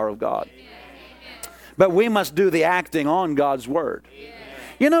the power of God. But we must do the acting on God's word.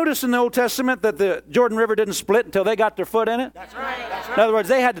 You notice in the Old Testament that the Jordan River didn't split until they got their foot in it? That's right. In other words,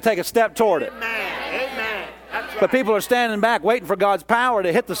 they had to take a step toward it. Amen. But people are standing back waiting for God's power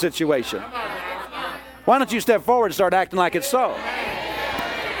to hit the situation. Why don't you step forward and start acting like it's so?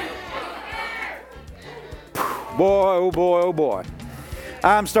 Boy, oh boy, oh boy.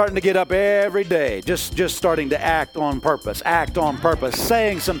 I'm starting to get up every day, just starting to act on purpose,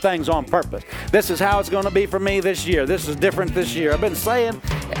 saying some things on purpose. This is how it's going to be for me this year. This is different this year. I've been saying,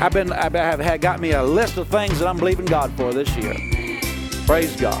 I've got me a list of things that I'm believing God for this year.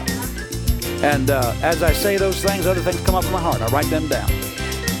 Praise God. And as I say those things, other things come up in my heart. I write them down.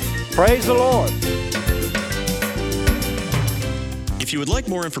 Praise the Lord. If you would like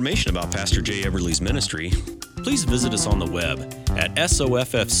more information about Pastor Jay Eberly's ministry, please visit us on the web at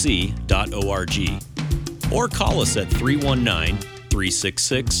soffc.org or call us at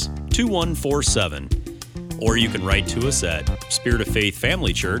 319-366-2147. Or you can write to us at Spirit of Faith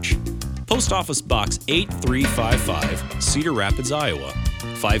Family Church, Post Office Box 8355, Cedar Rapids, Iowa,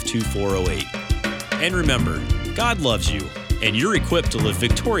 52408. And remember, God loves you, and you're equipped to live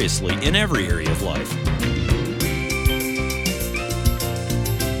victoriously in every area of life.